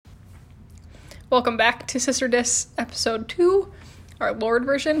Welcome back to Sister Dis episode 2, our Lord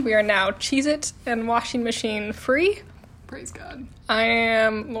version. We are now Cheez-It and washing machine free. Praise God. I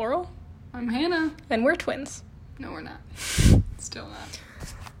am Laurel. I'm Hannah. And we're twins. No, we're not. Still not.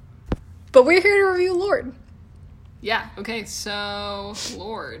 But we're here to review Lord. Yeah, okay, so,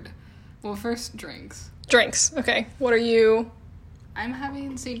 Lord. Well, first, drinks. Drinks. Okay, what are you? I'm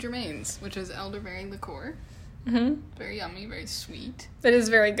having St. Germain's, which is elderberry liqueur. Mm-hmm. Very yummy, very sweet. It is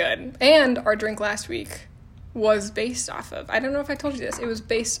very good. And our drink last week was based off of, I don't know if I told you this, it was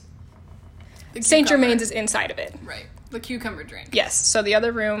based, St. Germain's is inside of it. Right. The cucumber drink. Yes, so the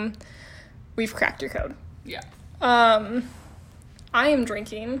other room, we've cracked your code. Yeah. I am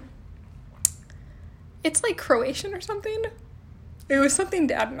drinking, it's like Croatian or something. It was something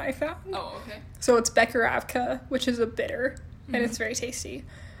Dad and I found. Oh, okay. So it's Bekaravka, which is a bitter, and it's very tasty.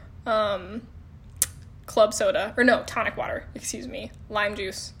 Club soda, or no, tonic water, excuse me, lime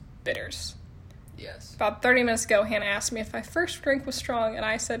juice, bitters. Yes. About 30 minutes ago, Hannah asked me if my first drink was strong, and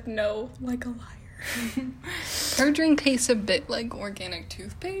I said no, like a liar. Her drink tastes a bit like organic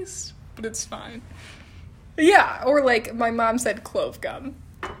toothpaste, but it's fine. Yeah, or like my mom said clove gum.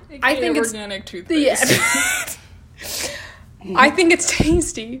 I think it's organic toothpaste. Yeah. I think it's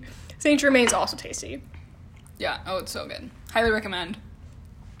tasty. St. Germain's also tasty. Yeah, oh, it's so good. Highly recommend.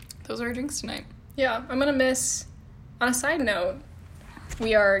 Those are our drinks tonight. Yeah, I'm gonna miss, on a side note,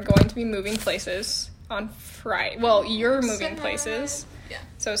 we are going to be moving places on Friday. Well, you're moving places. Yeah.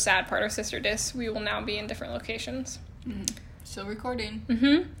 So sad part of Sister Dis, we will now be in different locations. Mm-hmm. Still recording.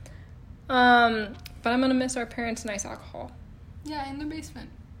 Mm-hmm. But I'm gonna miss our parents' nice alcohol. Yeah, in the basement.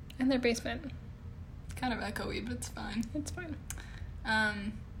 In their basement. It's kind of echoey, but it's fine. It's fine.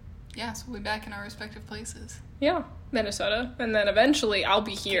 Yeah, so we'll be back in our respective places. Yeah, Minnesota. And then eventually I'll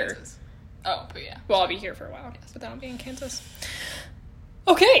be here. Kansas. Oh, but yeah. Well, I'll be here for a while, but then I'll be in Kansas.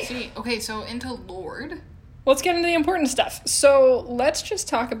 Okay. See, okay, so into Lord. Let's get into the important stuff. So let's just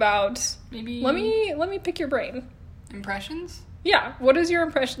talk about. Maybe. Let me pick your brain. Impressions? Yeah. What is your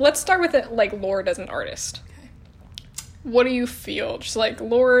impression? Let's start with it, like Lord as an artist. Okay. What do you feel? Just like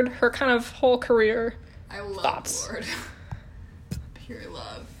Lord, her kind of whole career. I love Thoughts. Lord. Pure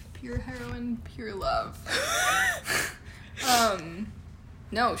love. Pure heroine, pure love.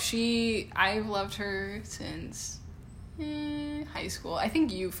 No, I've loved her since high school. I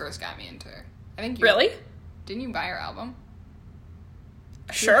think you first got me into her. I think you. Really? Didn't you buy her album?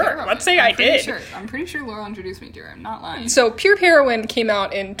 Sure. Let's say I did. I'm pretty sure Laurel introduced me to her. I'm not lying. So Pure Heroine came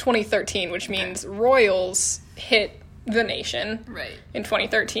out in 2013, which means Royals hit the nation. Right. In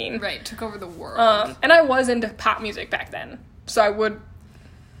 2013. Right. Took over the world. And I was into pop music back then. So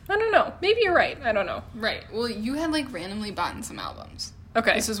I don't know. Maybe you're right. I don't know. Right. Well, you had like randomly bought some albums.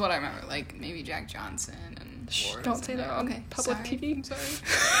 Okay. This is what I remember. Like maybe Jack Johnson and Lord. Don't say that on public TV. I'm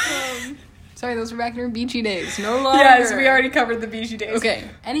sorry. Sorry, those were back in our Beachy days. No longer. Yes, we already covered the Beachy days. Okay.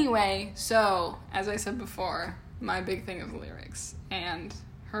 Anyway, so as I said before, my big thing is lyrics, and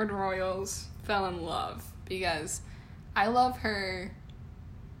heard Royals, fell in love because I love her.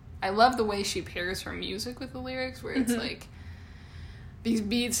 I love the way she pairs her music with the lyrics, where it's like these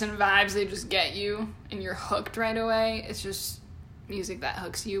beats and vibes, they just get you, and you're hooked right away. It's just music that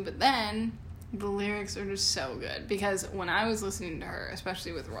hooks you, but then the lyrics are just so good, because when I was listening to her,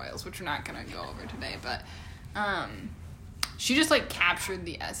 especially with Royals, which we're not going to go over today, but she just like captured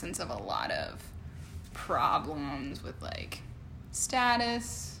the essence of a lot of problems with like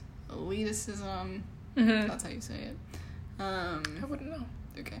status, elitism, that's how you say it. I wouldn't know.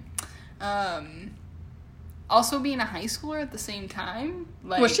 Okay. Also being a high schooler at the same time.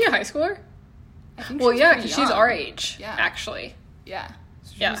 Like, was she a high schooler? I think well, yeah, because because she's our age. Yeah. Actually. Yeah.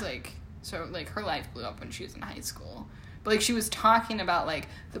 So she Yeah. was like, her life blew up when she was in high school. But like she was talking about like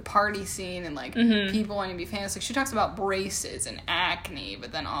the party scene and like people wanting to be famous. Like she talks about braces and acne,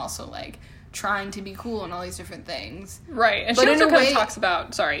 but then also like trying to be cool and all these different things. Right. And but she also kind of talks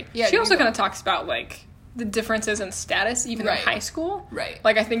about Yeah, she also kind of talks about like the differences in status even in high school. Right.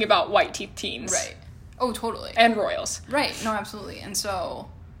 Like I think about white teens. Right. Oh, totally. And Royals. Right. No, absolutely. And so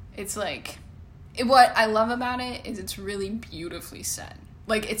it's like what I love about it is it's really beautifully said.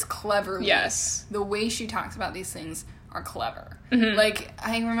 Like, it's cleverly. Yes. The way she talks about these things are clever. Like,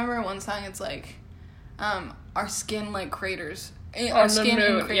 I remember one song, it's like, our skin like craters. Our skin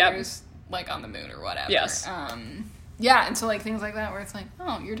in craters, like, on the moon or whatever. Yes. Yeah, and so, like, things like that where it's like,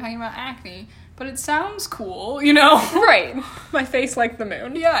 oh, you're talking about acne, but it sounds cool, you know? Right. My face like the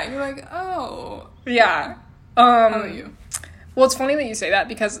moon. Yeah, you're like, oh. Yeah. How about you? Well, it's funny that you say that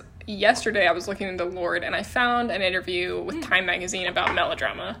because yesterday I was looking into Lorde and I found an interview with Time Magazine about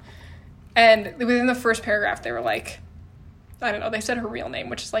melodrama. And within the first paragraph, they were like, I don't know, they said her real name,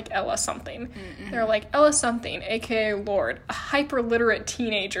 which is like Ella something. They're like, Ella something, aka Lorde, a hyper-literate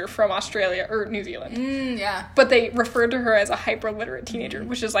teenager from Australia or New Zealand. Yeah. But they referred to her as a hyper-literate teenager,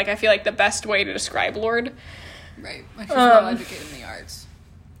 which is, like, I feel like the best way to describe Lorde. Right. Like, she's well educated in the arts.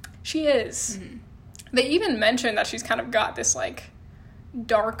 She is. They even mentioned that she's kind of got this, like,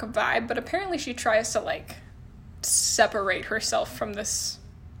 dark vibe, but apparently she tries to, like, separate herself from this,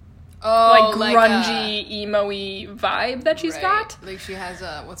 like, grungy, emo-y vibe that she's got. Like, she has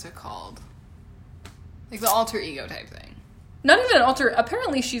a, what's it called? Like, the alter ego type thing. Not even an alter,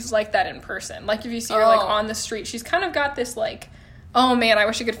 apparently she's like that in person. Like, if you see her, like, on the street, she's kind of got this, like, oh man, I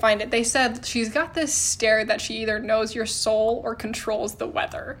wish I could find it. They said she's got this stare that she either knows your soul or controls the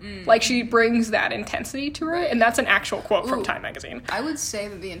weather. Like, she brings that intensity to her, and that's an actual quote from Time Magazine. I would say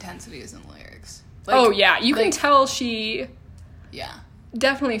that the intensity is in the lyrics. Like, you can tell she yeah,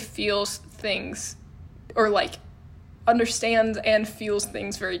 definitely feels things, or, like, understands and feels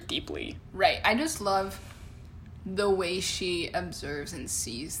things very deeply. Right. I just love the way she observes and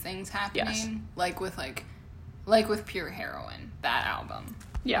sees things happening. Yes. Like with Pure Heroine, that album.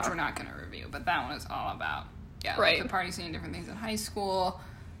 Yeah. Which we're not going to review, but that one is all about, right. like the party scene, different things in high school.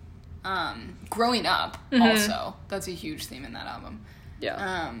 Growing up, also. That's a huge theme in that album.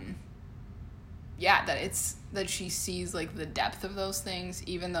 Yeah. That she sees, like, the depth of those things,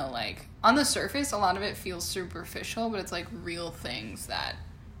 even though, like, on the surface, a lot of it feels superficial, but it's, like, real things that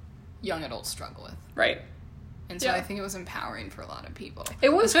young adults struggle with. Right. And so I think it was empowering for a lot of people.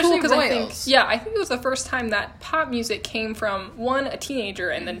 It was cool because I think it was the first time that pop music came from, one, a teenager,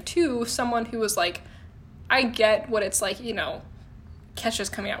 and then two, someone who was like, I get what it's like, you know, Kesha's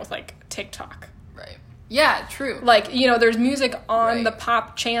coming out with, like, TikTok. Right. Yeah, true. Like, you know, there's music on the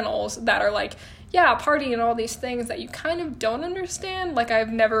pop channels that are like, yeah, party and all these things that you kind of don't understand. Like,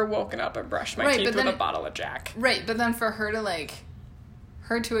 I've never woken up and brushed my teeth with a bottle of Jack. Right, but then for her to, like,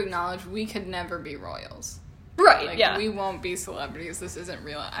 to acknowledge we could never be royals. Right, like, we won't be celebrities. This isn't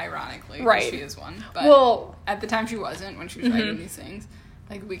real, ironically. Right. She is one. But at the time she wasn't, when she was writing these things.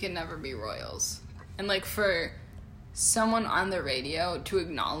 Like, we could never be royals. And, like, for someone on the radio to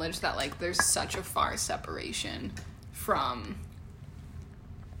acknowledge that, like, there's such a far separation from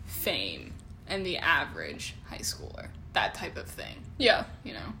fame and the average high schooler. That type of thing. Yeah.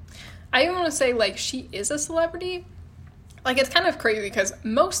 You know? I even want to say, like, she is a celebrity. Like, it's kind of crazy because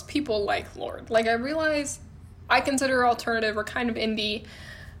most people like Lorde. Like, I realize I consider her alternative or kind of indie,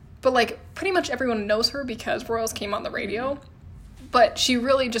 but, like, pretty much everyone knows her because Royals came on the radio. But she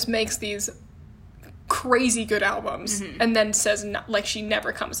really just makes these crazy good albums and then says, like, she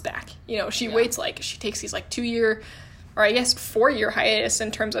never comes back. You know, she waits, like, she takes these, like, 2-year, or I guess 4-year hiatus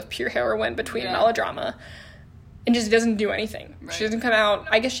in terms of Pure Heroine between Melodrama, and just doesn't do anything. Right. She doesn't come out.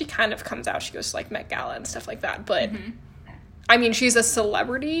 I guess she kind of comes out. She goes to, like, Met Gala and stuff like that. But, I mean, she's a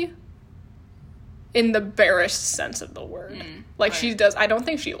celebrity in the barest sense of the word. Like, she does, I don't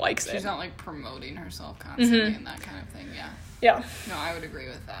think she likes it. She's not, like, promoting herself constantly and that kind of thing, Yeah. No, I would agree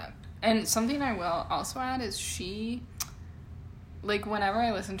with that. And something I will also add is she, like, whenever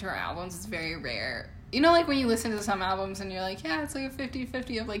I listen to her albums, it's very rare. You know, like, when you listen to some albums and you're like, yeah, it's like a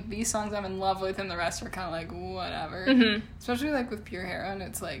 50-50 of, like, these songs I'm in love with and the rest are kind of, like, whatever. Especially, like, with Pure Heroine,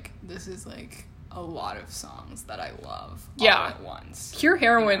 it's, like, this is, like, a lot of songs that I love all at once. Pure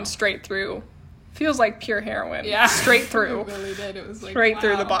Heroine straight through. Feels like Pure Heroine. Yeah. Straight through. It really did. It was, like, straight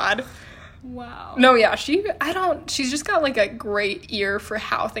through the bod. Wow. No, yeah, she's just got, like, a great ear for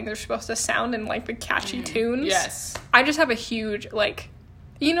how things are supposed to sound and, like, the catchy tunes. Yes. I just have a huge, like,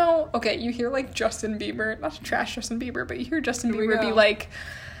 you know, okay, you hear, like, Justin Bieber, not to trash Justin Bieber, but you hear Justin Bieber be like,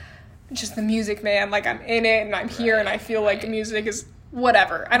 just the music, man, like, I'm in it, and I'm here, and I feel like the music is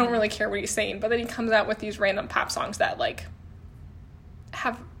whatever. I don't really care what he's saying, but then he comes out with these random pop songs that, like,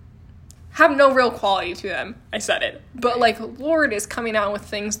 have no real quality to them. I said it. But, like, Lorde is coming out with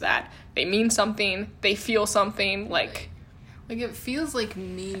things that they mean something, they feel something, like... Like, it feels like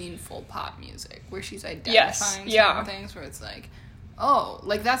meaningful pop music, where she's identifying certain things, where it's like, oh,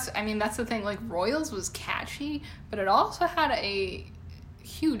 like, that's the thing, like, Royals was catchy, but it also had a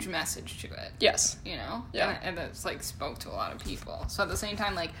huge message to it. Yes. You know? Yeah. And it's, like, spoke to a lot of people. So at the same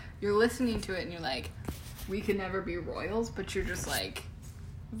time, like, you're listening to it and you're like, we could never be Royals, but you're just, like,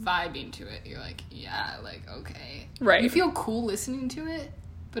 vibing to it. You're like, yeah, like, okay. Right. You feel cool listening to it,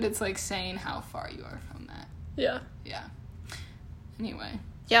 but it's, like, saying how far you are from that. Yeah. Yeah. Anyway.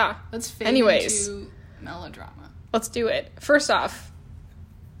 Yeah. Let's fade into Melodrama. Let's do it. First off,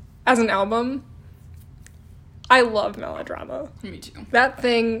 as an album, I love Melodrama. Me too. That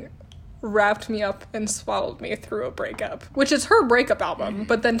thing wrapped me up and swallowed me through a breakup, which is her breakup album,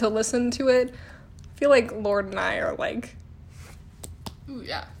 but then to listen to it, I feel like Lorde and I are, like, Ooh,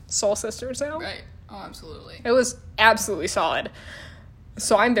 yeah. Soul Sisters now. Right. Oh, absolutely. It was absolutely solid.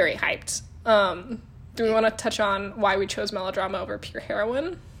 So I'm very hyped. Do we want to touch on why we chose Melodrama over Pure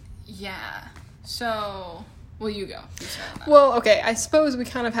Heroine? Yeah. So, well, you go. You start on that. Well, okay, I suppose we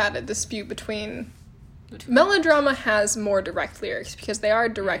kind of had a dispute between... Melodrama has more direct lyrics because they are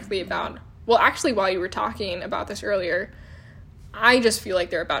directly about... Well, actually, while you were talking about this earlier, I just feel like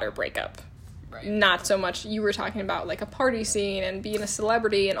they're about her breakup. Right. Not so much... You were talking about, like, a party scene and being a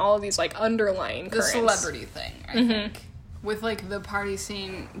celebrity and all of these, like, underlying currents. The celebrity thing, I think. With, like, the party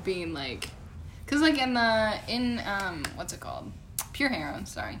scene being, like... Because, like, what's it called? Pure Heroine,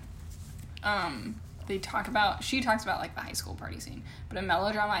 sorry. She talks about, like, the high school party scene. But in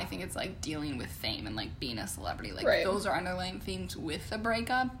Melodrama, I think it's, like, dealing with fame and, like, being a celebrity. Like, right. Those are underlying themes with the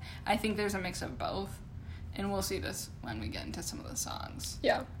breakup. I think there's a mix of both. And we'll see this when we get into some of the songs.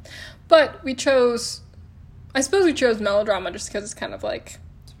 Yeah. But I suppose we chose Melodrama just because it's kind of, like...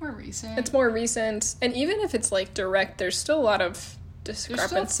 It's more recent. It's more recent. And even if it's, like, direct, there's still a lot of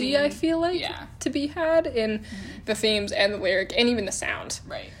discrepancy, I feel like, to be had in the themes and the lyric and even the sound.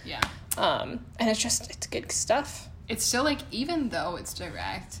 Right, yeah. And it's good stuff. It's still, like, even though it's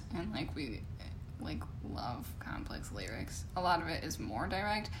direct and, like, we, like, love complex lyrics, a lot of it is more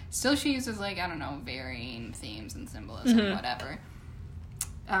direct. Still, she uses, like, I don't know, varying themes and symbolism, whatever.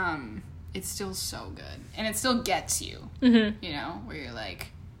 It's still so good. And it still gets you, you know, where you're,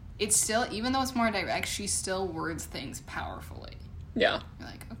 like, it's still, even though it's more direct, she still words things powerfully. Yeah. You're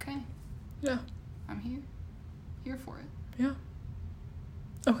like, okay. Yeah. I'm here for it. Yeah.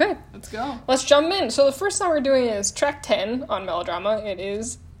 Okay. Let's go. Let's jump in. So the first song we're doing is track 10 on Melodrama. It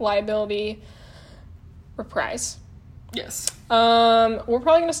is Liability Reprise. Yes. We're probably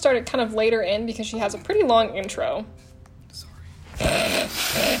going to start it kind of later in because she has a pretty long intro. Sorry.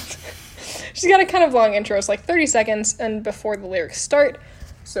 She's got a kind of long intro. It's like 30 seconds and before the lyrics start.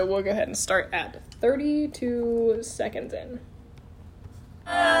 So we'll go ahead and start at 32 seconds in.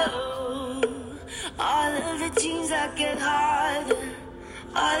 Oh, all of the dreams that get harder,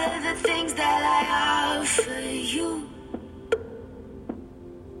 all of the things that I offer you,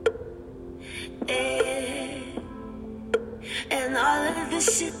 and all of the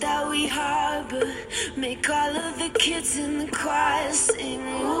shit that we harbor, make all of the kids in the choir sing.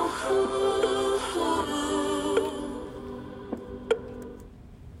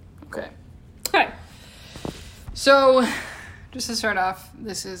 Okay. So, just to start off,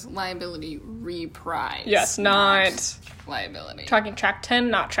 this is Liability Reprise. Yes, not Liability. talking track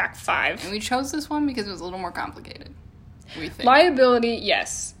 10, not track 5. And we chose this one because it was a little more complicated, we think. Liability,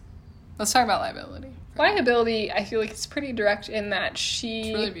 yes. Let's talk about Liability. Liability, I feel like it's pretty direct in that It's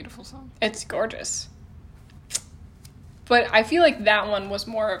a really beautiful song. It's gorgeous. But I feel like that one was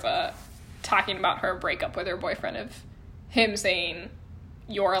more of a talking about her breakup with her boyfriend, of him saying,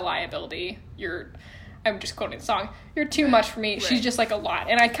 "You're a liability. I'm just quoting the song. You're too much for me." Right. She's just, like, a lot.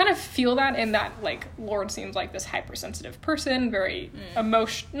 And I kind of feel that in that, like, Lorde seems like this hypersensitive person, very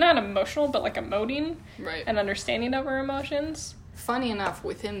not emotional, but, like, emoting. Right. And understanding of her emotions. Funny enough,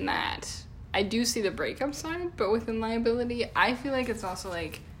 within that, I do see the breakup side, but within Liability, I feel like it's also,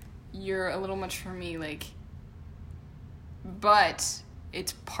 like, you're a little much for me, like, but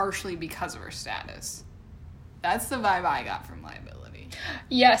it's partially because of her status. That's the vibe I got from Liability.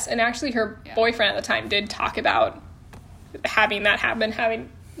 Yes, and actually her boyfriend at the time did talk about having that happen,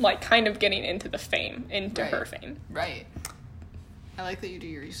 like, kind of getting into the fame, into her fame. Right. I like that you do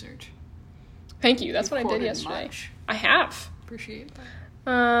your research. Thank you. That's what I did yesterday. Much. I have. Appreciate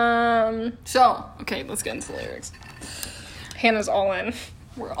that. So, okay, let's get into the lyrics. Hannah's all in.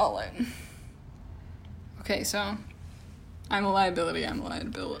 We're all in. Okay, so I'm a liability. A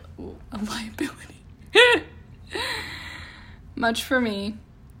liability. Much for me.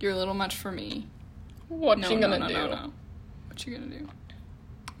 You're a little much for me. What you gonna do? No. What you gonna do?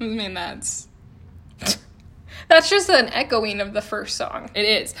 I mean, that's just an echoing of the first song. It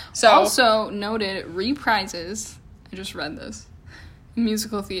is. So, also noted, reprises. I just read this.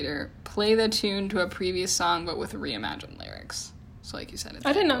 Musical theater. Play the tune to a previous song, but with reimagined lyrics. So, like you said, it's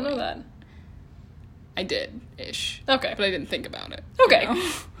I did not know that. I did-ish. Okay. But I didn't think about it. Okay.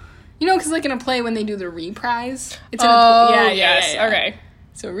 You know, because, like, in a play, when they do the reprise, it's in a play. Yeah. Okay.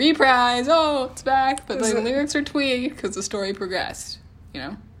 So, reprise, it's back, but, like, the lyrics are tweaked because the story progressed, you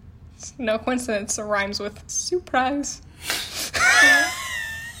know? It's no coincidence it rhymes with surprise.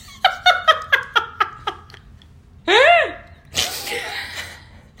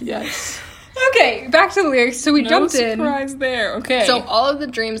 Yes. Okay, back to the lyrics. So we jumped in. No surprise there. Okay. So all of the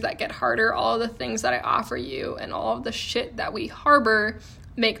dreams that get harder, all of the things that I offer you, and all of the shit that we harbor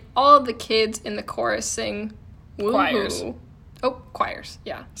make all of the kids in the chorus sing woo-hoo. Choirs. Oh, choirs.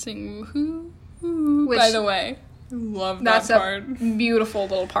 Yeah. Sing woohoo. Which- By the way, love That's that a part. beautiful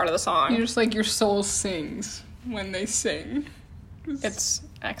little part of the song. You're just like, your soul sings when they sing. It's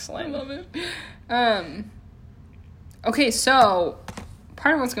I excellent. love it. Okay, so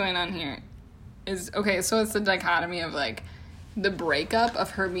part of what's going on here is, okay, so it's the dichotomy of like the breakup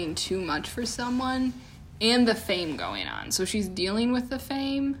of her being too much for someone and the fame going on. So she's dealing with the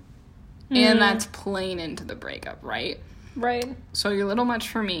fame and that's playing into the breakup, right? Right. So you're a little much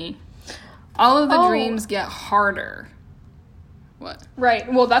for me. All of the Oh. dreams get harder. What?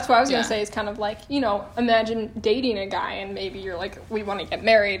 Right. Well, that's what I was Yeah. going to say is kind of like, imagine dating a guy and maybe you're like, we want to get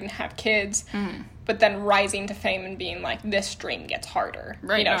married and have kids, but then rising to fame and being like, this dream gets harder.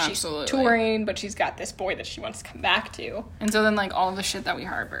 Right, no, she's absolutely. touring, but she's got this boy that she wants to come back to. And so then, like, all of the shit that we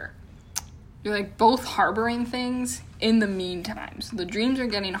harbor. You're, like, both harboring things in the meantime. So the dreams are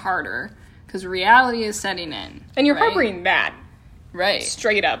getting harder because reality is setting in. And you're right? harboring that Right.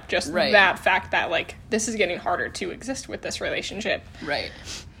 straight up, just Right. that fact that, like, this is getting harder to exist with this relationship. Right.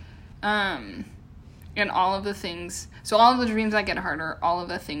 And all of the things... So all of the dreams that get harder, all of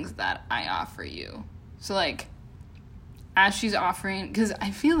the things that I offer you. So, like, as she's offering... Because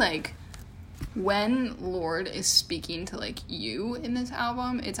I feel like when Lorde is speaking to, like, you in this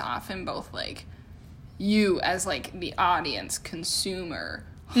album, it's often both, like, you as, like, the audience, consumer,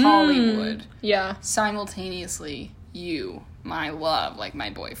 Hollywood, Yeah. simultaneously you, my love, like, my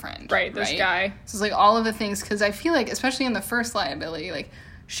boyfriend. Right, this guy. So it's, like, all of the things, because I feel like, especially in the first liability, like,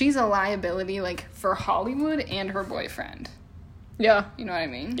 she's a liability, like, for Hollywood and her boyfriend. Yeah. You know what I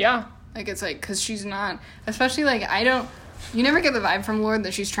mean? Yeah. Like, it's like, because she's not, especially, like, you never get the vibe from Lorde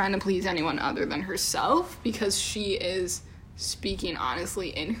that she's trying to please anyone other than herself, because she is speaking honestly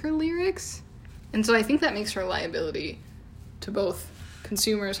in her lyrics. And so I think that makes her a liability to both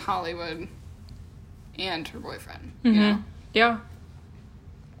consumers, Hollywood, and her boyfriend. You know? Yeah.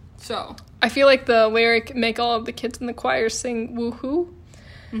 So, I feel like the lyric, make all of the kids in the choir sing woohoo.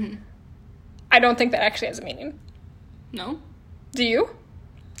 I don't think that actually has a meaning. no? Do you?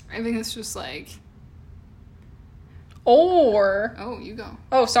 I think it's just like, Or... oh, you go.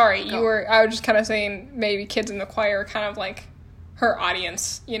 Oh, sorry. Go. I was just kind of saying maybe kids in the choir are kind of like her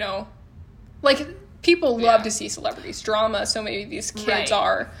audience, Like, people love Yeah. to see celebrities drama, so maybe these kids Right.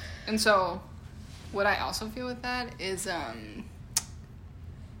 are... And so, what I also feel with that is,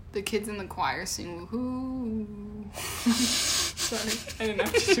 the kids in the choir sing woohoo. Sorry, I didn't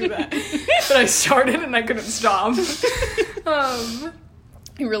have to do that. But I started and I couldn't stop.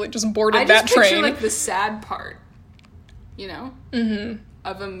 You really just boarded I that just picture, train. like, the sad part,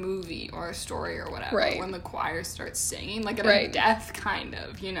 of a movie or a story or whatever. Right. When the choir starts singing, like, at Right. a death, kind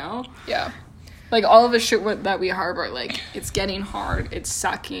of, Yeah. Like, all of the shit that we harbor, like, it's getting hard, it's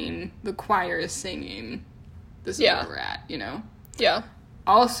sucking, the choir is singing, this is Yeah. where we're at, Yeah.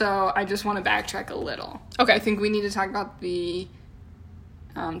 Also, I just want to backtrack a little. Okay. I think we need to talk about the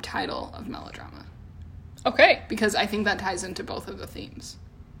title of Melodrama. Okay. Because I think that ties into both of the themes.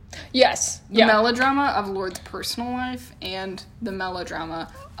 Yes. The Yeah. melodrama of Lorde's personal life and the melodrama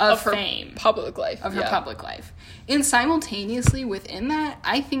of her fame. public life. Of her yeah. public life. And simultaneously within that,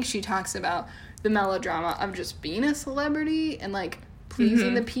 I think she talks about the melodrama of just being a celebrity and, like,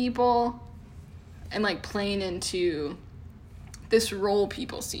 pleasing the people and, like, playing into this role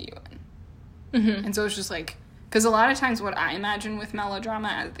people see you in. And so it's just, like, because a lot of times what I imagine with melodrama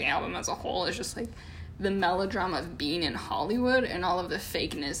as the album as a whole is just, like, the melodrama of being in Hollywood and all of the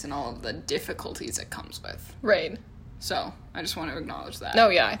fakeness and all of the difficulties it comes with. Right. So, I just want to acknowledge that. No,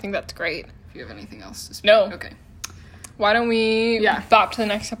 yeah, I think that's great. If you have anything else to speak. No. Okay. Why don't we Yeah. bop to the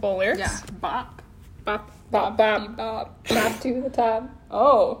next couple of lyrics? Yeah. Bop. Bop, bop, bop. Bop. Bop to the top.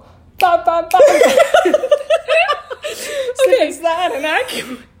 Oh. Bop, bop, bop. Okay. Is that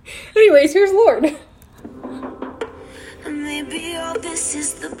inaccurate? Anyways, here's Lorde. Maybe all this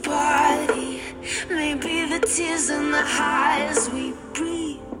is the party. Maybe the tears and the highs we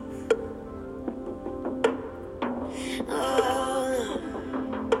breathe. Oh,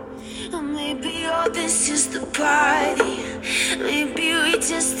 no. Maybe all this is the party. Maybe we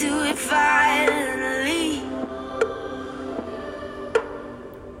just do it finally.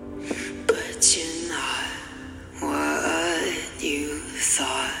 But you're not what you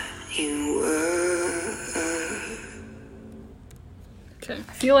thought you were. Okay.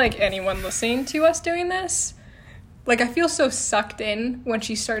 I feel like anyone listening to us doing this, like, I feel so sucked in when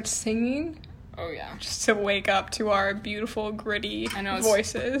she starts singing. Oh, yeah. Just to wake up to our beautiful, gritty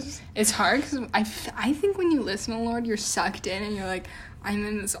voices. It's hard because I think when you listen to Lorde, you're sucked in and you're like, I'm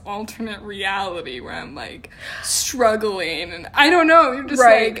in this alternate reality where I'm, like, struggling. And I don't know. You're just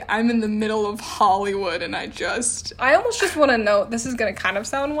like, I'm in the middle of Hollywood and I almost just want to note, this is going to kind of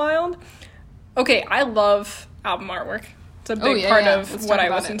sound wild. Okay, I love album artwork. It's a big part of what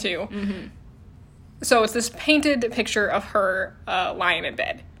I listen to. Mm-hmm. So it's this painted picture of her lying in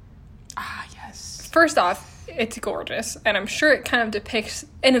bed. Ah, yes. First off, it's gorgeous, and I'm sure it kind of depicts,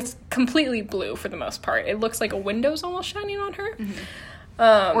 and it's completely blue for the most part. It looks like a window's almost shining on her.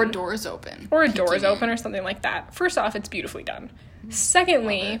 Mm-hmm. Or doors open. Or a door's open or something like that. First off, it's beautifully done.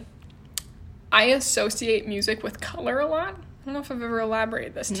 Secondly, I associate music with color a lot. I don't know if I've ever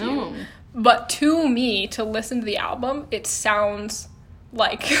elaborated this to you. But to me, to listen to the album, it sounds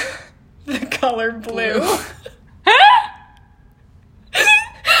like the color blue.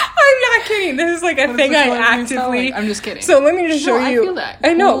 I'm not kidding. This is like a thing I actively... I'm just kidding. So let me just show you. I feel that.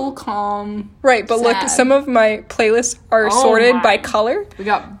 I know. Cool, calm, right, but sad. look, some of my playlists are sorted by color. We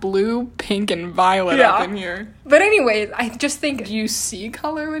got blue, pink, and violet up in here. But anyway, I just think... Do you see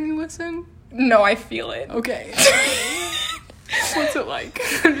color when you listen? No, I feel it. Okay. What's it like?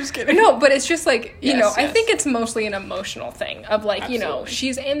 I'm just kidding. No, but it's just like, you know, I yes. think it's mostly an emotional thing of like, Absolutely. you know,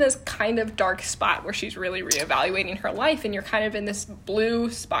 she's in this kind of dark spot where she's really reevaluating her life and you're kind of in this blue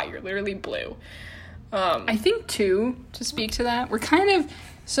spot. You're literally blue. I think, too, to speak to that, we're kind of...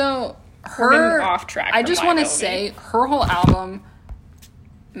 So, we're getting off track. I just want to say, her whole album,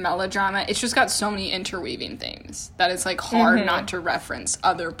 Melodrama, it's just got so many interweaving themes that it's, like, hard not to reference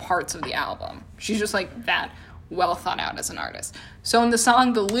other parts of the album. She's just, like, that well thought out as an artist. So in the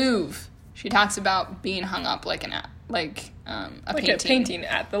song The Louvre, she talks about being hung up like a painting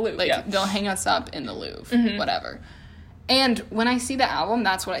at the Louvre. Like they'll hang us up in the Louvre, whatever. And when I see the album,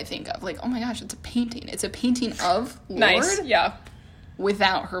 that's what I think of. Like, oh my gosh, it's a painting. It's a painting of Lorde Nice, yeah.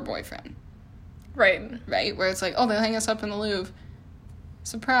 without her boyfriend. Right. Right? Where it's like, oh, they'll hang us up in the Louvre.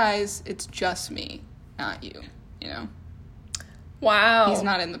 Surprise, it's just me, not you. You know? Wow. He's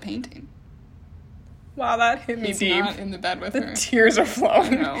not in the painting. Wow, that hit me He's deep. not in the bed with The her. tears are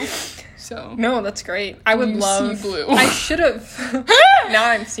flowing. No. So. No, that's great. I would You love... see blue. I should have... Now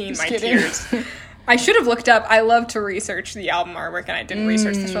I'm seeing my kidding. tears. I should have looked up... I love to research the album artwork, and I didn't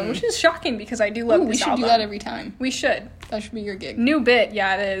research this one, which is shocking because I do love We this should album. do that every time. We should. That should be your gig. New bit,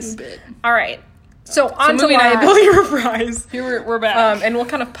 yeah, it is. New bit. All right. So on to moving on. Liability Reprise. Here we're back. And we'll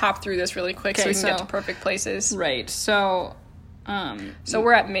kind of pop through this really quick so Okay, we can get so- to perfect places. Right. So So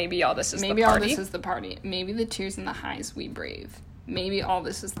we're at maybe all this is maybe the all party. this is the party. Maybe the tears and the highs we brave. Maybe all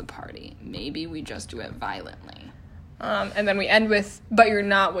this is the party. Maybe we just do it violently. And then we end with, but you're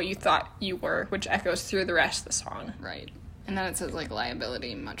not what you thought you were, which echoes through the rest of the song. Right. And then it says like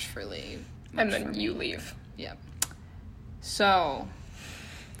liability, much for leave. And much then for you me. leave. Yep. So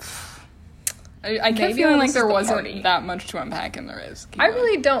I kept Maybe feeling all like this there is the wasn't party. that much to unpack, and there is. Keep I going.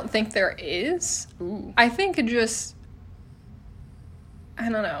 really don't think there is. Ooh. I think it just, I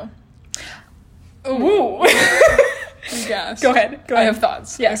don't know. Ooh. Yes. Go ahead. I have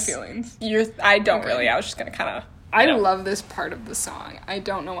thoughts. Yes. I have feelings. I don't Okay. really. I was just going to kind of. I love this part of the song. I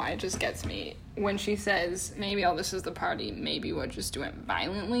don't know why it just gets me. When she says, maybe all this is the party, maybe we'll just do it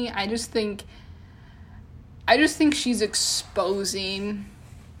violently. I just think she's exposing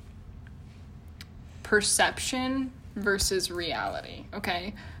perception versus reality,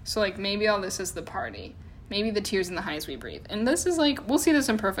 okay? So, like, maybe all this is the party. Maybe the tears and the highs we breathe. And this is, like, we'll see this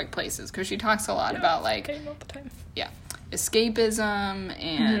in Perfect Places, because she talks a lot about, like, All the time. yeah, escapism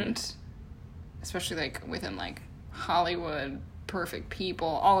and especially like within like Hollywood, perfect people,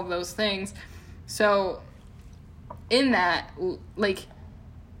 all of those things. So in that, like,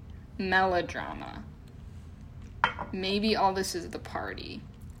 melodrama, maybe all this is the party.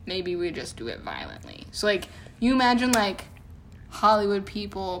 Maybe we just do it violently. So like, you imagine like Hollywood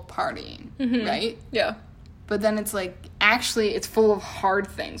people partying, right? Yeah. But then it's like, actually, it's full of hard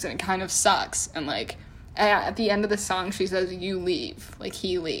things, and it kind of sucks. And like, at the end of the song, she says, you leave. Like,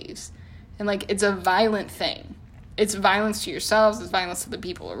 he leaves. And like, it's a violent thing. It's violence to yourselves, it's violence to the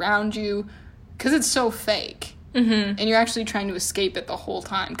people around you, because it's so fake. And you're actually trying to escape it the whole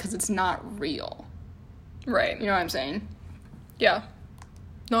time, because it's not real. Right. You know what I'm saying? Yeah.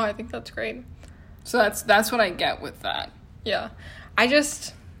 No, I think that's great. So that's what I get with that. Yeah. I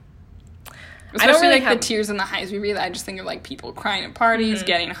just... Especially really like have- the tears and the highs we breathe. I just think of like people crying at parties,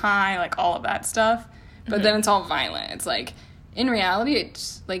 getting high, like all of that stuff. But then it's all violent. It's like, in reality,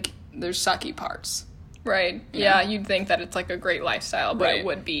 it's like there's sucky parts. Right. Yeah, you'd think that it's like a great lifestyle, but Right. it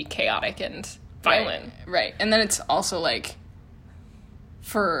would be chaotic and violent. Right. And then it's also like,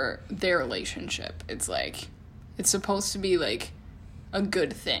 for their relationship. It's like, it's supposed to be like a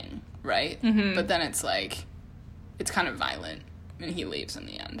good thing, right? Mm-hmm. But then it's like, it's kind of violent, and he leaves in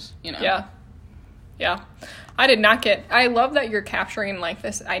the end, you know? Yeah. Yeah. I love that you're capturing, like,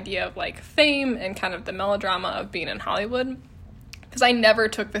 this idea of, like, fame and kind of the melodrama of being in Hollywood. Because I never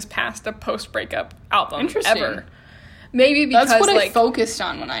took this past a post-breakup album. Interesting. Ever. Maybe because, That's what like... I focused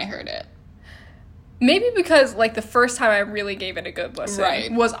on when I heard it. Maybe because, like, the first time I really gave it a good listen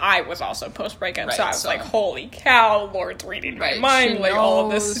Right. I was also post-breakup. Right, so I was so- like, holy cow, Lord's reading my Right, mind. she Like, all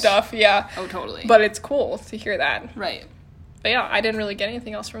of this knows. stuff. Yeah. Oh, totally. But it's cool to hear that. Right. But yeah, I didn't really get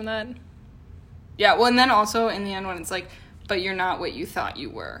anything else from that. Yeah, well, and then also in the end when it's like, but you're not what you thought you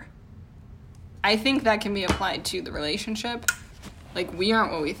were. I think that can be applied to the relationship. Like, we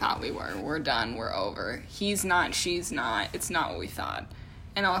aren't what we thought we were. We're done. We're over. He's not. She's not. It's not what we thought.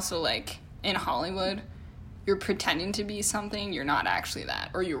 And also, like, in Hollywood, you're pretending to be something, you're not actually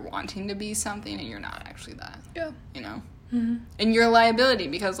that. Or you're wanting to be something, and you're not actually that. Yeah. You know? Mm-hmm. And you're a liability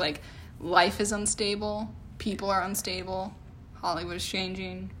because, like, life is unstable. People are unstable. Hollywood is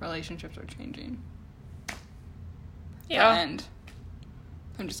changing. Relationships are changing. Yeah. And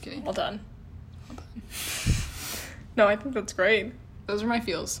I'm just kidding. Well done. Well done. No, I think that's great. Those are my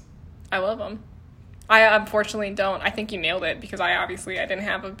feels. I love them. I unfortunately don't. I think you nailed it because I didn't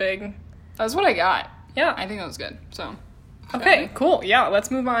have a big... That's what I got. Yeah. I think that was good. So. Okay, cool. Yeah,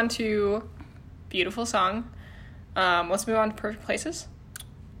 let's move on to beautiful song. Let's move on to Perfect Places.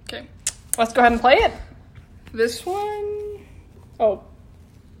 Okay. Let's go ahead and play it. This one... Oh,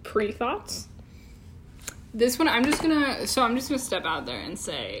 pre-thoughts? This one, I'm just gonna step out there and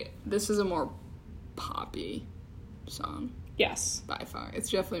say this is a more poppy song Yes. by far.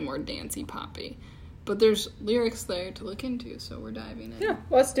 It's definitely more dancey poppy. But there's lyrics there to look into, so we're diving in. Yeah,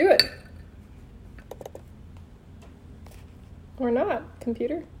 let's do it. Or not,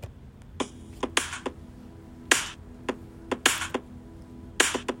 computer.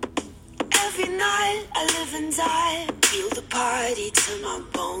 Every night I live and die, feel the party to my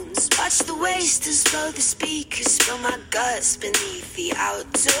bones. Watch the wasters blow the speakers, spill my guts beneath the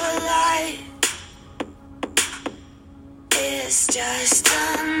outdoor light. It's just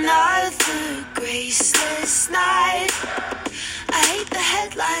another graceless night. I hate the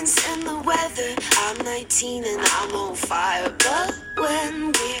headlines and the weather. I'm 19 and I'm on fire, but when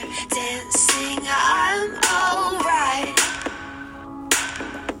we're dancing, I'm alright.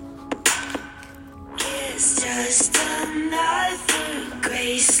 It's just another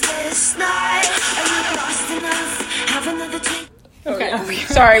graceless night. Are you lost enough? Have another drink. Okay.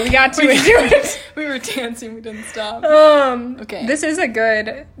 Sorry, we got too into it. We were dancing, we didn't stop. Okay. This is a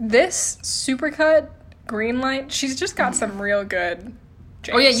good... This Supercut Greenlight, she's just got some real good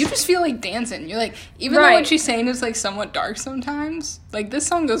jams. Oh yeah, you just feel like dancing. You're like, even though Right. what she's saying is like somewhat dark sometimes, like this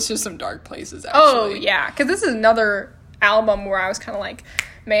song goes to some dark places actually. Oh, yeah, because this is another album where I was kind of like,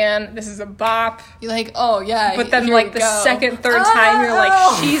 man, this is a bop. You're like, oh yeah. But then, here like, we the go. second, third time, you're like,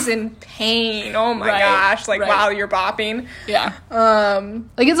 Oh! she's in pain. Oh my Right, gosh. Like, right. wow, you're bopping. Yeah.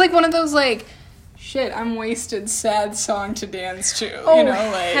 Like it's like one of those like, shit, I'm wasted, sad song to dance to. Oh, you know,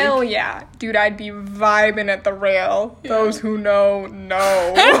 like hell yeah. Dude, I'd be vibing at the rail. Those who know.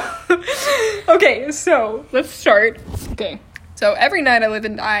 Okay, so let's start. Okay. So every night I live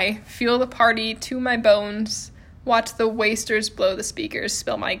and die, feel the party to my bones, watch the wasters blow the speakers,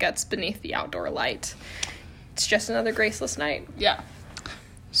 spill my guts beneath the outdoor light. It's just another graceless night. Yeah.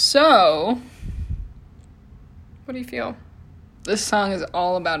 So What do you feel? this song is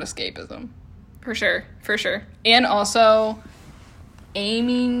all about escapism. For sure. And also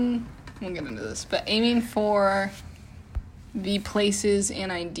aiming, we'll get into this, but aiming for the places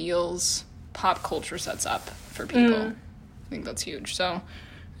and ideals pop culture sets up for people. I think that's huge. So,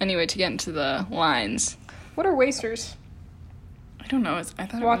 anyway, to get into the lines, What are wasters? I don't know. I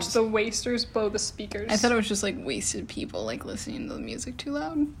thought Watch it was, the wasters blow the speakers. I thought it was just like wasted people like listening to the music too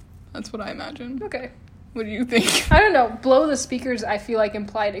loud. That's what I imagined. Okay. What do you think? I don't know. Blow the speakers, I feel like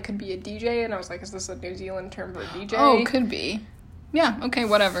implied it could be a DJ, and I was like, is this a New Zealand term for a DJ? Oh, could be. Yeah. Okay.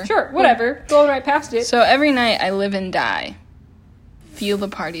 Whatever. Sure, whatever. Going right past it. So every night I live and die, feel the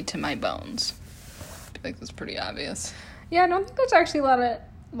party to my bones. I feel like that's pretty obvious. Yeah, I don't think there's actually a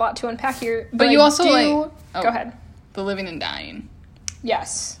lot to unpack here. But you I also, do- like- oh. Go ahead. The living and dying.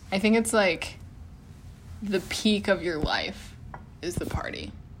 Yes. I think it's like the peak of your life is the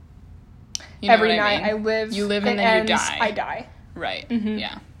party. You know Every what night I I mean? live. You live it and then you ends, die. I die. Right. Mhm.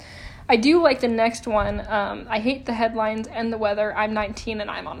 Yeah. I do like the next one. I hate the headlines and the weather. I'm 19 and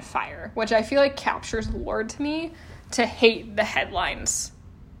I'm on fire, which I feel like captures Lord to me, to hate the headlines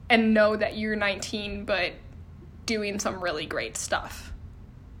and know that you're 19 but doing some really great stuff.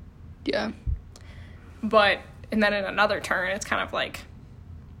 Yeah. But, and then in another turn, it's kind of like,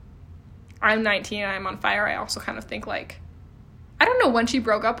 I'm 19 and I'm on fire. I also kind of think like, I don't know when she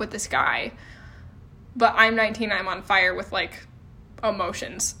broke up with this guy, but I'm 19, I'm on fire with like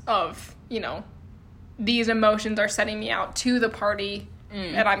emotions of, you know, these emotions are setting me out to the party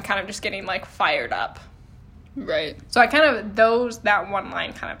and I'm kind of just getting like fired up. Right. So I kind of, that one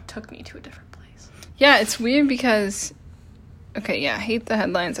line kind of took me to a different place. Yeah, it's weird because, okay, yeah, hate the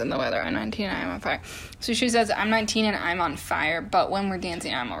headlines and the weather. I'm 19 and I'm on fire. So she says, I'm 19 and I'm on fire, but when we're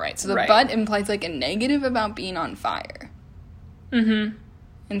dancing, I'm all right. So the Right. but implies, like, a negative about being on fire. Mm-hmm.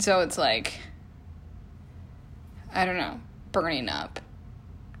 And so it's like, I don't know, burning up,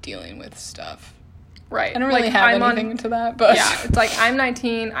 dealing with stuff. Right. I don't really like, have anything to that, but... Yeah, it's like, I'm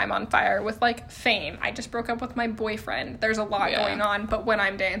 19, I'm on fire with, like, fame. I just broke up with my boyfriend. There's a lot Yeah. going on, but when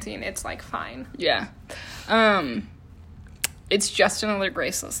I'm dancing, it's, like, fine. Yeah. It's just another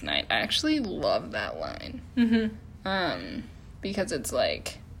graceless night. I actually love that line. Mm-hmm. Because it's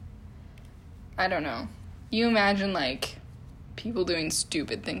like, I don't know. You imagine, like, people doing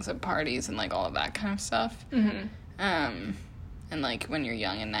stupid things at parties and, like, all of that kind of stuff. Mm-hmm. And, like, when you're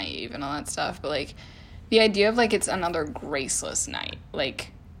young and naive and all that stuff. But, like, the idea of, like, it's another graceless night.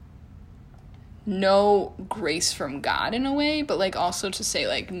 Like, no grace from God in a way, but, like, also to say,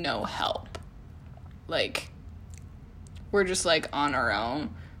 like, no help. Like, we're just, like, on our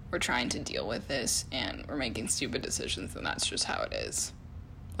own. We're trying to deal with this, and we're making stupid decisions, and that's just how it is.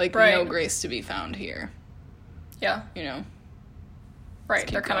 Like, Right. no grace to be found here, Yeah. you know? Right.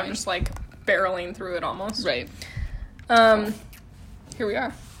 keep They're kind going. of just, like, barreling through it almost. Right. Here we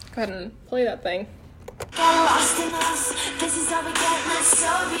are. Go ahead and play that thing. Get lost in us. This is how we get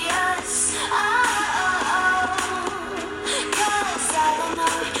mysterious. Oh, 'cause I don't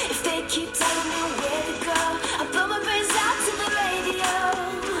know if they keep telling me where to go. I blow my brains out to the radio.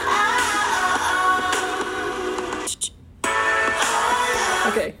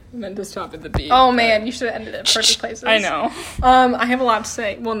 Okay, I meant to stop at the beat. Oh, man, you should have ended it perfect places. I know. I have a lot to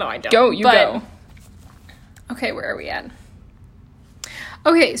say. Well, no, I don't. Go, you go. Okay, where are we at?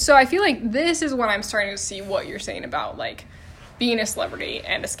 Okay, so I feel like this is when I'm starting to see what you're saying about, like, being a celebrity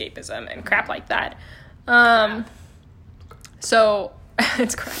and escapism and crap like that. So,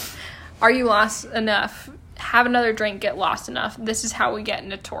 it's crap. Are you lost enough? Have another drink, get lost enough. This is how we get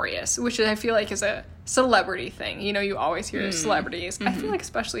notorious, which I feel like is a celebrity thing. You know, you always hear celebrities. I feel like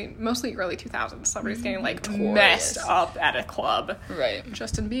especially, mostly early 2000s, celebrities getting, like, messed up at a club. Right.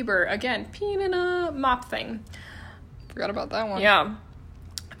 Justin Bieber, again, peeing in a mop thing. Forgot about that one. Yeah.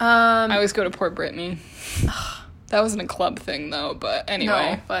 I always go to Port Brittany. That wasn't a club thing, though, but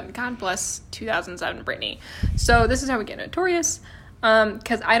anyway. No, but God bless 2007 Britney. So this is how we get notorious.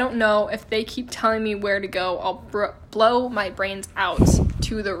 Because I don't know if they keep telling me where to go, I'll blow my brains out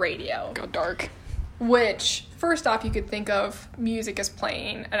to the radio. Go dark. Which, first off, you could think of music is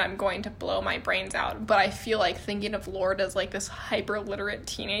playing and I'm going to blow my brains out. But I feel like thinking of Lorde as like this hyper-literate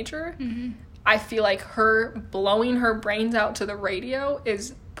teenager, I feel like her blowing her brains out to the radio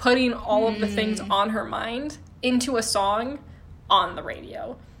is putting all of the things on her mind into a song on the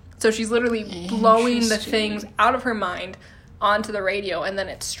radio. So she's literally blowing the things out of her mind onto the radio and then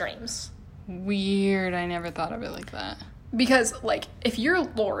it streams. Weird. I never thought of it like that. Because, like, if you're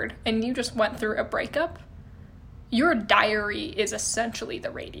Lorde and you just went through a breakup, your diary is essentially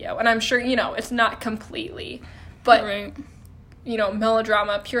the radio. And I'm sure, you know, it's not completely, but, Right. you know,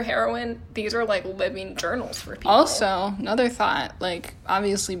 melodrama, pure heroine, these are, like, living journals for people. Also, another thought, like,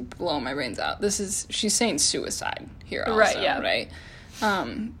 obviously blow my brains out. She's saying suicide here also, Right, yeah. right?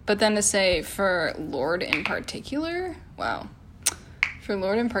 But then to say for Lorde in particular, wow. For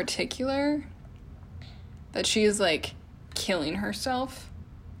Lorde in particular, that she is, like, killing herself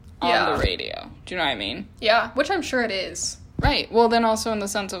on the radio. Do you know what I mean? Yeah, which I'm sure it is. Right. Well, then also in the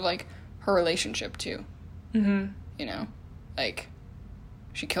sense of, like, her relationship, too. Mm-hmm. You know? Like,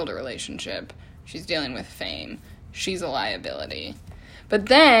 she killed a relationship. She's dealing with fame. She's a liability. But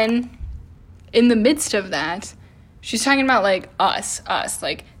then, in the midst of that, she's talking about, like, us.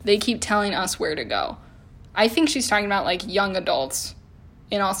 Like, they keep telling us where to go. I think she's talking about, like, young adults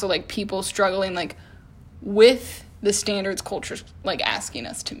and also, like, people struggling, like, with the standards culture's, like, asking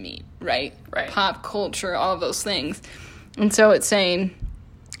us to meet, right? Right. Pop culture, all of those things. And so it's saying,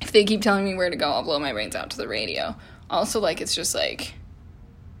 if they keep telling me where to go, I'll blow my brains out to the radio. Also, like, it's just, like,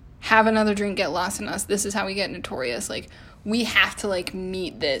 have another drink, get lost in us. This is how we get notorious. Like, we have to, like,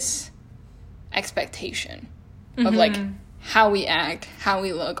 meet this expectation of, like, how we act, how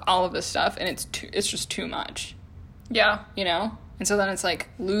we look, all of this stuff. And it's just too much, Yeah. you know? And so then it's, like,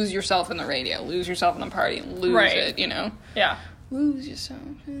 lose yourself in the radio, lose yourself in the party, lose Right. it, you know? Yeah. Lose yourself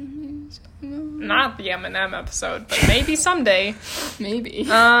and lose yourself. Not the Eminem episode, but maybe someday. Maybe.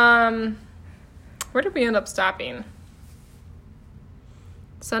 Where did we end up stopping?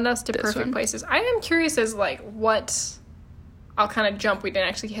 Send us to This perfect one? places. I am curious as like what. I'll kind of jump. We didn't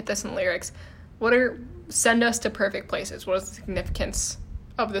actually hit this in lyrics. What are send us to perfect places? What is the significance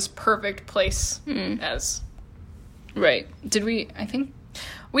of this perfect place as? Right. Did we, I think,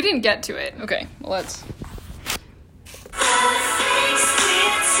 We didn't get to it. okay, well, let's,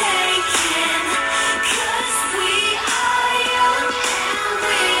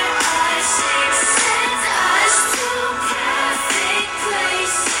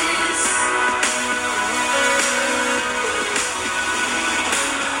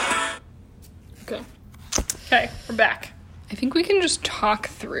 okay. Okay, we're back. I think we can just talk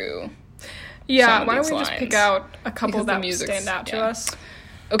through. Yeah, Some of why don't these we just pick lines. out a couple Because the that music's- stand out to yeah. us?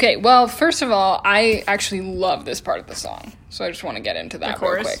 Okay, well, first of all, I actually love this part of the song, so I just want to get into that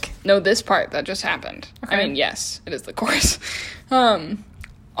real chorus? quick. No, this part that just happened. I Okay. mean, yes, it is the chorus.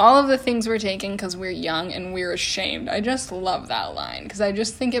 All of the things we're taking because we're young and we're ashamed. I just love that line because I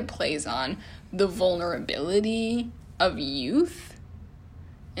just think it plays on the vulnerability of youth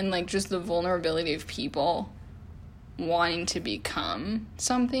and like just the vulnerability of people wanting to become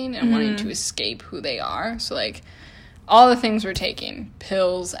something and wanting to escape who they are. So like all the things we're taking,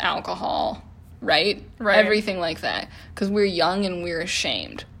 pills, alcohol, right? Right. Everything like that. Because we're young and we're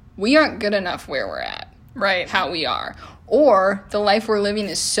ashamed. We aren't good enough where we're at, Right. how we are. Or the life we're living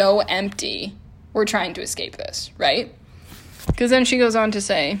is so empty, we're trying to escape this, right? Because then she goes on to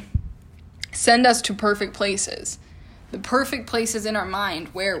say, send us to perfect places. The perfect places in our mind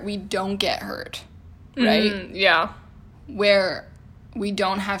where we don't get hurt, right? Yeah. Where we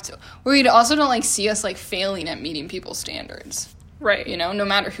don't have to, where we also don't like see us like failing at meeting people's standards, Right. you know, no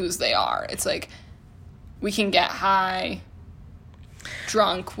matter whose they are. It's like we can get high,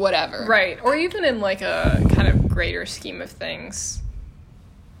 drunk, whatever. Right. Or even in like a kind of greater scheme of things,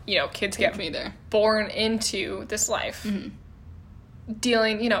 you know, kids Take get me there. born into this life.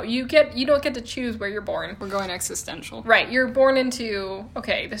 Dealing, you know, you don't get to choose where you're born. We're going existential. Right. You're born into,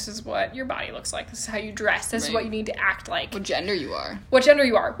 okay, this is what your body looks like. This is how you dress. This is Right. what you need to act like. What gender you are. What gender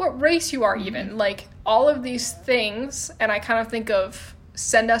you are, what race you are, even. Like, all of these things, and I kind of think of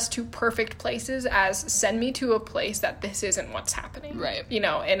send us to perfect places as send me to a place that this isn't what's happening. Right. You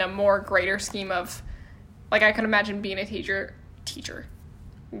know, in a more greater scheme of, like, I can imagine being a teacher.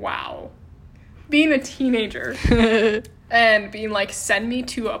 Wow. Being a teenager and being like, send me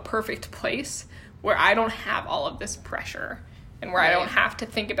to a perfect place where I don't have all of this pressure and where I Right. don't have to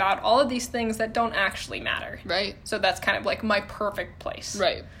think about all of these things that don't actually matter. Right. So that's kind of like my perfect place.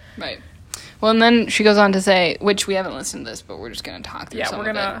 Right. Right. Well, and then she goes on to say, which we haven't listened to this, but we're just going to talk through Yeah, some we're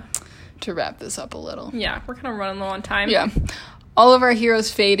of gonna. it to wrap this up a little. Yeah, we're gonna run low on time. Yeah. All of our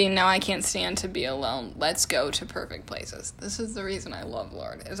heroes fading, now I can't stand to be alone. Let's go to perfect places. This is the reason I love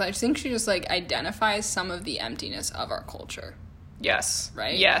Lorde, is I think she just, like, identifies some of the emptiness of our culture. Yes.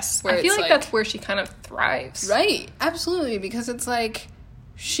 Right? Yes. Where I feel it's like like- that's where she kind of thrives. Right. Absolutely, because it's like,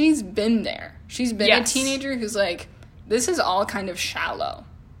 she's been there. She's been Yes. a teenager who's like, this is all kind of shallow.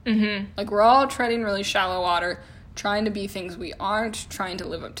 Mm-hmm. Like, we're all treading really shallow water, trying to be things we aren't, trying to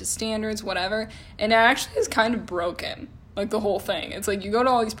live up to standards, whatever. And it actually is kind of broken. Like, the whole thing. It's like, you go to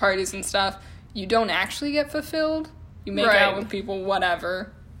all these parties and stuff, you don't actually get fulfilled. You make Right. out with people,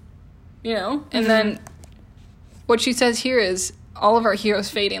 whatever. You know? And then what she says here is all of our heroes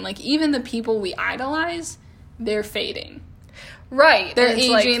fading. Like, even the people we idolize, they're fading. Right. They're and it's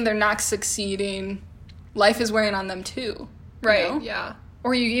aging, like- they're not succeeding. Life is wearing on them, too. you right. know? Yeah.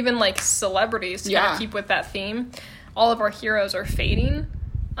 Or you even like celebrities to kind Yeah. of keep with that theme. All of our heroes are fading.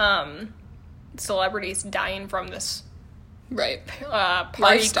 Celebrities dying from this Right. party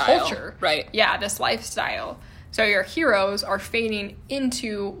Lifestyle. culture. Right. Yeah, this lifestyle. So your heroes are fading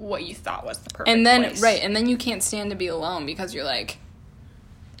into what you thought was the perfect And then, place. right, and then you can't stand to be alone because you're like,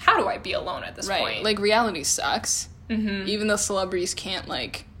 How do I be alone at this right, point? like reality sucks. Mhm. Even though celebrities can't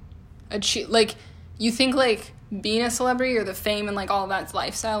like achieve, like you think like being a celebrity or the fame and like all that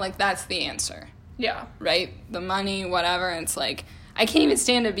lifestyle, like that's the answer, Yeah. right? The money, whatever. And it's like I can't even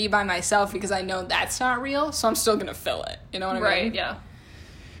stand to be by myself because I know that's not real, so I'm still gonna fill it. You know what I Right, mean? yeah.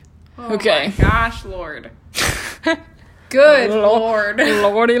 Oh Okay. my gosh, Lord. Good Lord.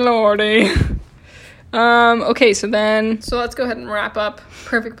 Lordy, lordy. Okay, so then So let's go ahead and wrap up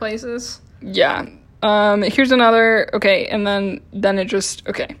Perfect Places. yeah. Here's another. Okay, and then it just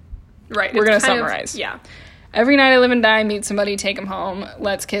okay. Right. We're it's gonna kind of- summarize. yeah. Every night I live and die, meet somebody, take them home.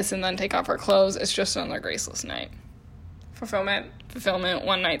 Let's kiss and then take off our clothes. It's just another graceless night. Fulfillment. Fulfillment,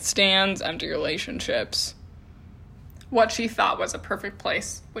 one night stands, empty relationships. what she thought was a perfect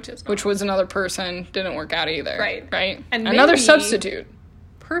place, which was another person, didn't work out either. Right? And another maybe substitute.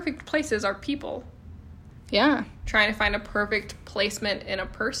 Perfect places are people. Yeah. Trying to find a perfect placement in a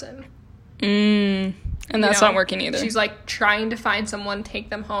person. And that's not working either. She's like trying to find someone, take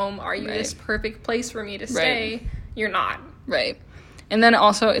them home. Are you this perfect place for me to stay? Right. You're not. Right. And then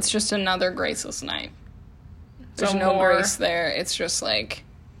also, it's just another graceless night. There's no grace there. It's just like,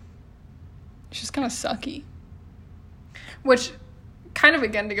 it's just kind of sucky. Which, kind of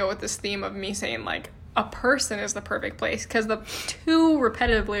again to go with this theme of me saying like, a person is the perfect place. Because the two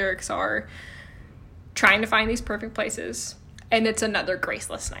repetitive lyrics are trying to find these perfect places, and it's another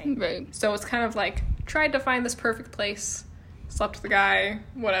graceless night. Right. So it's kind of like, tried to find this perfect place, slept with the guy,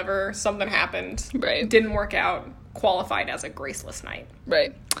 whatever, something happened. Right. Didn't work out, qualified as a graceless night.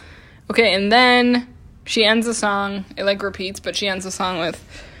 Right. Okay, and then she ends the song, it like repeats, but she ends the song with,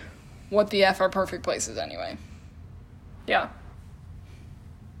 what the F are perfect places anyway? Yeah.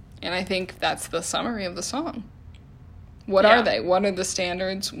 And I think that's the summary of the song. What are they? What are the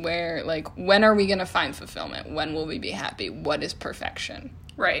standards? Where, like, when are we going to find fulfillment? When will we be happy? What is perfection?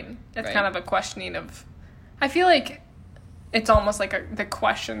 Right. It's kind of a questioning of... I feel like it's almost like the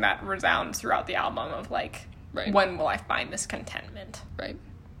question that resounds throughout the album of, like, when will I find this contentment? Right.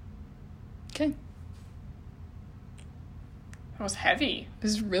 Okay. It was heavy. It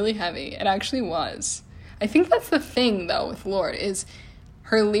was really heavy. It actually was. I think that's the thing, though, with Lorde, is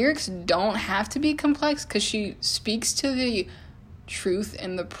her lyrics don't have to be complex because she speaks to the truth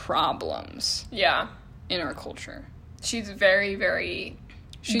and the problems in our culture. She's very, very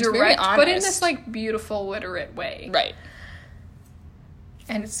direct, very honest, but in this, like, beautiful, literate way. Right.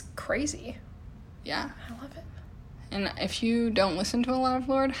 And it's crazy. Yeah. I love it. And if you don't listen to a lot of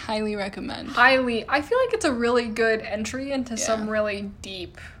Lorde, highly recommend. Highly. I feel like it's a really good entry into some really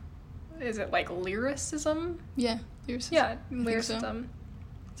deep, is it like lyricism? Yeah, lyricism. Yeah, lyricism.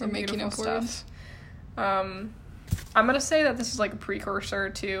 We're making up words. I'm going to say that this is like a precursor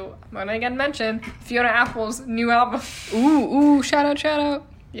to, I'm going to again mention, Fiona Apple's new album. Ooh, shout out.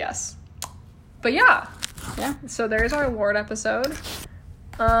 Yes. But yeah. Yeah. So there's our Lorde episode.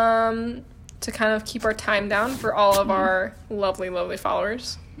 To kind of keep our time down for all of our lovely, lovely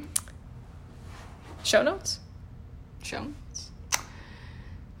followers. Show notes?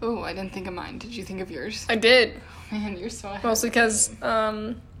 Oh, I didn't think of mine. Did you think of yours? I did. Man, you're so ahead. Mostly because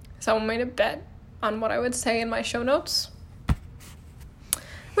someone made a bet on what I would say in my show notes.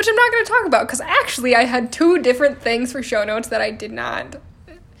 Which I'm not going to talk about, because actually I had two different things for show notes that I did not.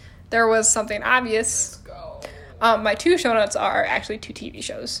 There was something obvious. Let's go. My two show notes are actually two TV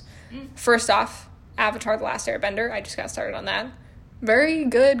shows. First off, Avatar: The Last Airbender. I just got started on that. Very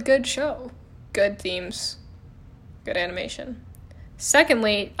good show. Good themes. Good animation.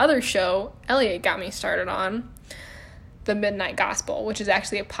 Secondly, other show Elliot got me started on, The Midnight Gospel, which is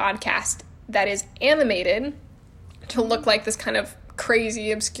actually a podcast that is animated to look like this kind of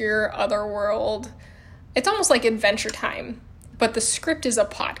crazy, obscure other world. It's almost like Adventure Time, but the script is a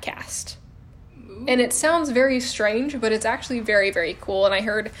podcast. Ooh. And it sounds very strange, but it's actually very, very cool. And I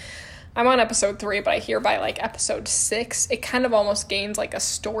heard, I'm on episode 3, but I hear by like episode 6, it kind of almost gains like a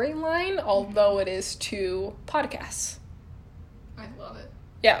storyline, although it is 2 podcasts. I love it.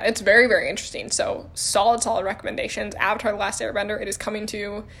 Yeah, it's very, very interesting. So, solid recommendations. Avatar: The Last Airbender. It is coming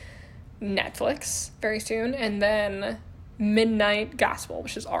to Netflix very soon. And then Midnight Gospel,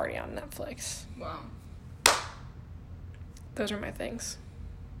 which is already on Netflix. Wow. Those are my things.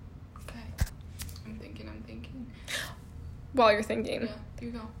 Okay. I'm thinking. While you're thinking. Yeah, there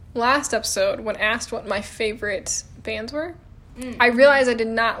you go. Last episode, when asked what my favorite bands were, I realized I did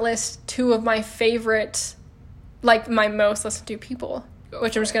not list 2 of my favorite, like, my most listened to people.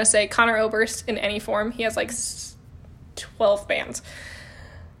 Which I'm just going to say, Conor Oberst in any form. He has, like, 12 bands.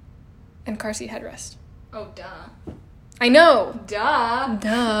 And Car Seat Headrest. Oh, duh. I know.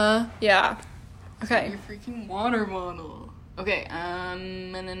 Duh. Yeah. Okay. Your freaking water bottle. Okay,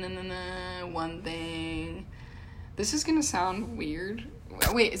 one thing. This is gonna sound weird.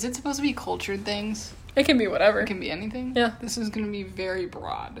 Wait, is it supposed to be cultured things? It can be whatever. It can be anything? Yeah. This is gonna be very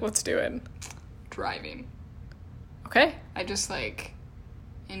broad. Let's do it. Driving. Okay. I just, like,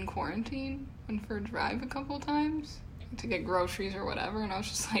 in quarantine, went for a drive a couple times to get groceries or whatever, and I was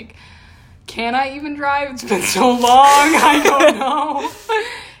just like, can I even drive? It's been so long, I don't know.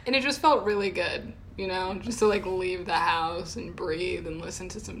 And it just felt really good, you know, just to, like, leave the house and breathe and listen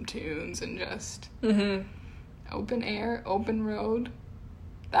to some tunes and just open air, open road.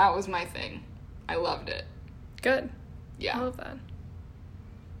 That was my thing. I loved it. Good. Yeah. I love that.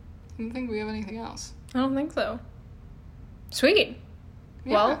 I don't think we have anything else. I don't think so. Sweet.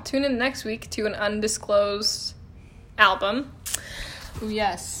 Yeah. Well, tune in next week to an undisclosed album. Ooh,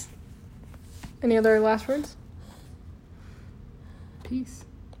 yes. Any other last words? Peace.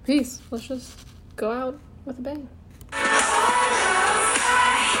 Peace. Let's just go out with a bang.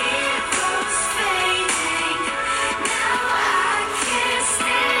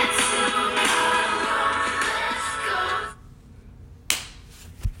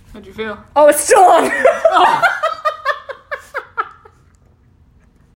 How'd you feel? Oh, it's still on.